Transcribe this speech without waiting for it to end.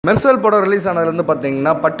மெர்சல் படம் ரிலீஸ் ஆனதுலேருந்து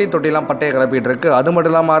பார்த்தீங்கன்னா பட்டி தொட்டிலாம் பட்டையை கிளப்பிட்டு இருக்கு. அது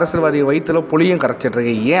மட்டும் இல்லாமல் அரசியல்வாதி வயிற்றுல புளியும் கரைச்சிட்டு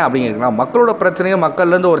இருக்கு. ஏன் அப்படிங்கிறீங்களா? மக்களோட பிரச்சனையை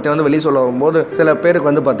மக்கள்லேருந்து ஒருத்தர் வந்து வெளியே சொல்ல வரும்போது சில பேருக்கு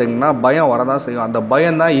வந்து பார்த்தீங்கன்னா பயம் வரதான் செய்யும். அந்த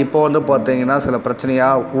பயம் தான் இப்போ வந்து பார்த்தீங்கன்னா சில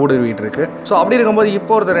பிரச்சனையாக ஊடுருவிட்டு இருக்கு. ஸோ அப்படி இருக்கும்போது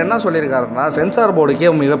இப்போ ஒருத்தர் என்ன சொல்லியிருக்காருன்னா, சென்சார்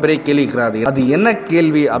போர்டுக்கே மிகப்பெரிய கேள்வி இருக்கிறாரு. அது என்ன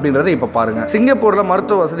கேள்வி அப்படின்றத இப்போ பாருங்க. சிங்கப்பூரில்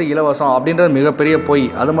மருத்துவ வசதி இலவசம் அப்படின்றது மிகப்பெரிய பொய்.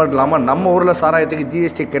 அது மட்டும் இல்லாமல் நம்ம ஊரில் சாராயத்துக்கு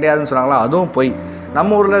ஜிஎஸ்டி கிடையாதுன்னு சொன்னாங்களா, அதுவும் பொய்.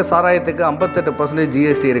 நம்ம ஊரில் சாராயத்துக்கு 58%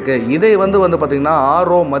 ஜிஎஸ்டி இருக்குது. இதை வந்து பார்த்தீங்கன்னா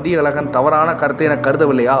ஆர்ஓ மதியழகன் தவறான கருத்தை எனக்கு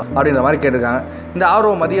கருதவில்லையா அப்படின்ற மாதிரி கேட்டிருக்காங்க. இந்த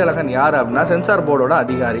ஆர்ஓ மதியழகன் யார் அப்படின்னா சென்சார் போர்டோட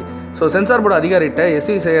அதிகாரி. ஸோ சென்சார் போர்டு அதிகாரிகிட்ட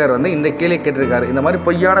சேகர் வந்து இந்த கேள்வி கேட்டிருக்காரு. இந்த மாதிரி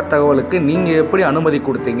பொய்யான தகவலுக்கு நீங்கள் எப்படி அனுமதி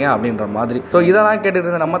கொடுத்தீங்க அப்படின்ற மாதிரி. ஸோ இதெல்லாம் கேட்டுட்டு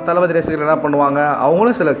இருந்த நம்ம தளபதி ரசிகர்கள் என்ன பண்ணுவாங்க,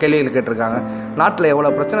 அவங்களும் சில கேள்விகள் கேட்டிருக்காங்க. நாட்டில்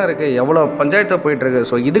எவ்வளோ பிரச்சனை இருக்குது, எவ்வளோ பஞ்சாயத்து போயிட்டுருக்கு,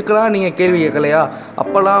 ஸோ இதுக்கெல்லாம் நீங்கள் கேள்வி கேட்கலையா,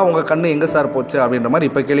 அப்போல்லாம் உங்கள் கண்ணு எங்கே சார் போச்சு அப்படின்ற மாதிரி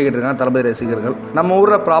இப்போ கேள்வி கேட்டிருக்காங்க தளபதி ரசிகர்கள். நம்ம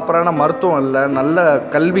ஊரில் ப்ராப்பரான மருத்துவம் இல்லை, நல்ல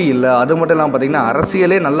கல்வி இல்லை, அது மட்டும் இல்லாமல் பார்த்தீங்கன்னா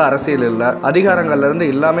அரசியலே நல்ல அரசியல் இல்லை, அதிகாரங்கள்லேருந்து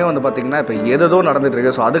எல்லாமே வந்து பார்த்தீங்கன்னா இப்போ ஏதோ நடந்துட்டு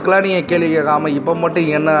இருக்கு. ஸோ அதுக்கெல்லாம் நீங்கள் கேள்வி கேட்காம இப்போ மட்டும்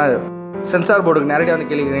என்ன சென்சார் போர்டுக்கு நேரடியாக வந்து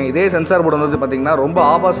கேள்விக்கிறேன். இதே சென்சார் போர்டு வந்து பார்த்தீங்கன்னா ரொம்ப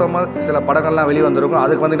ஆபாசமாக சில படங்கள்லாம் வெளியே வந்திருக்கும்.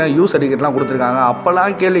 அதுக்கு பார்த்தீங்கன்னா யூஸ் சர்டிஃபிகேட்லாம் கொடுத்துருக்காங்க.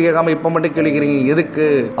 அப்போல்லாம் கேள்வி கேட்காம இப்போ மட்டும் கேள்விக்கிறீங்க எதுக்கு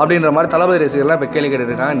அப்படின்ற மாதிரி தளபதி ரசிகர்லாம் இப்போ கேள்வி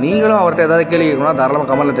கேட்டுருக்காங்க. நீங்களும் அவர்கிட்ட ஏதாவது கேள்வி கேட்கணும்னா தாராளமாக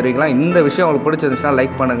கமெண்ட்ல தெரிவிக்கலாம். இந்த விஷயம் உங்களுக்கு பிடிச்சிருந்துச்சுன்னா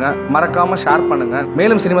லைக் பண்ணுங்கள், மறக்காமல் ஷேர் பண்ணுங்கள்.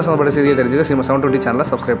 மேலும் சினிமா சம்பந்தப்பட்ட செய்தியை தெரிஞ்சுக்க சினிமா 720 சேனலை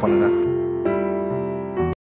சப்ஸ்கிரைப் பண்ணுங்கள்.